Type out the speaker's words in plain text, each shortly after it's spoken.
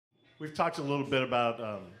We've talked a little bit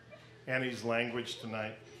about Annie's language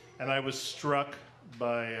tonight, and I was struck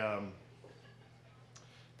by,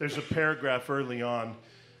 there's a paragraph early on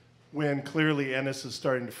when clearly Ennis is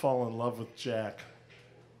starting to fall in love with Jack.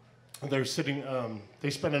 They're sitting, they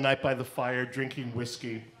spend a night by the fire drinking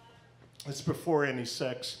whiskey. It's before any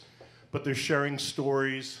sex, but they're sharing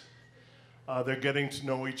stories. They're getting to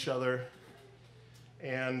know each other.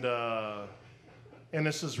 And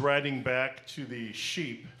Ennis is riding back to the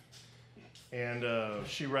sheep. And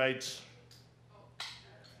she writes,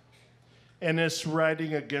 Ennis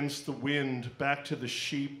riding against the wind back to the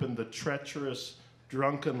sheep and the treacherous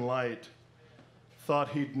drunken light, thought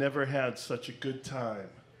he'd never had such a good time,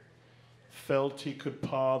 felt he could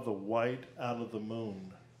paw the white out of the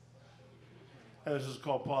moon. And this is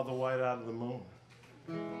called Paw the White Out of the Moon.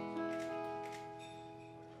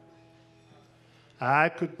 I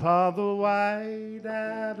could paw the white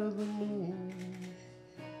out of the moon.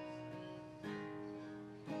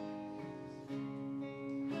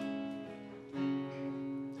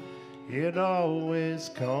 It always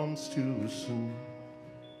comes too soon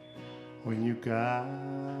when you gotta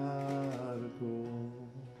go,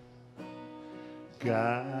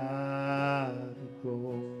 gotta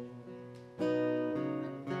go.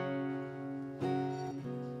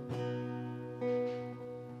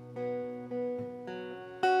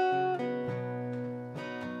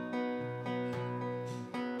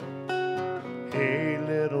 Hey,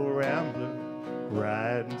 little rambler,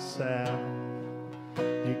 riding south,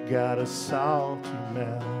 you got a salty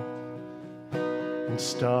mouth and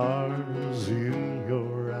stars in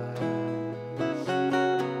your eyes.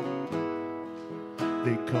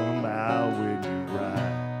 They come out when you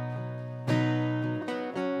ride.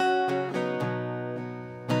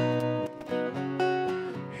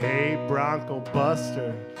 Hey, Bronco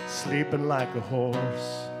Buster, sleeping like a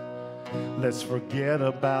horse, let's forget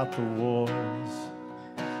about the wars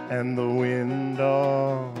and the wind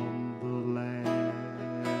on the land.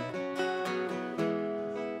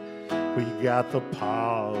 We got the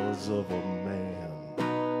paws of a man.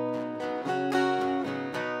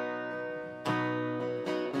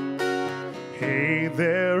 Hey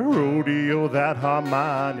there, rodeo, that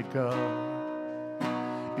harmonica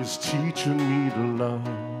is teaching me to love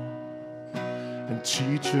and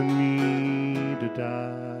teaching me to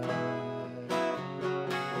die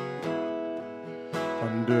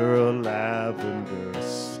under a lavender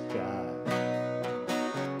sky.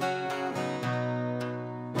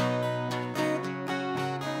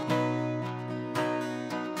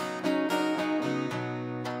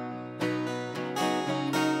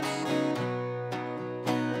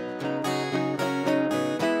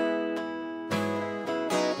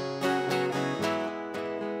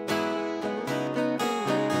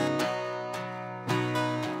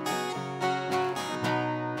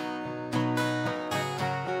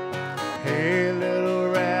 Hey,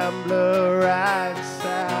 little rambler, ride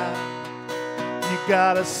south. You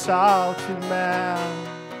got a salty mouth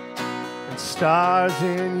and stars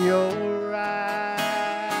in your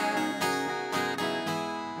eyes.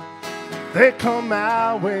 They come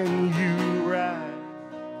out when you ride.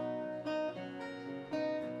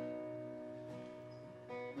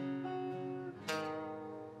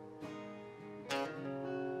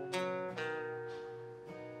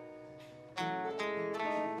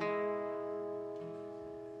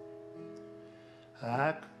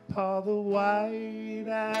 I could paw the white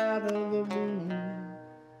out of the moon.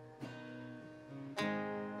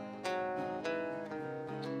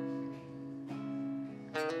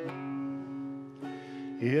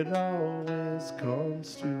 It always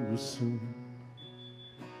comes too soon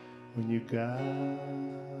when you got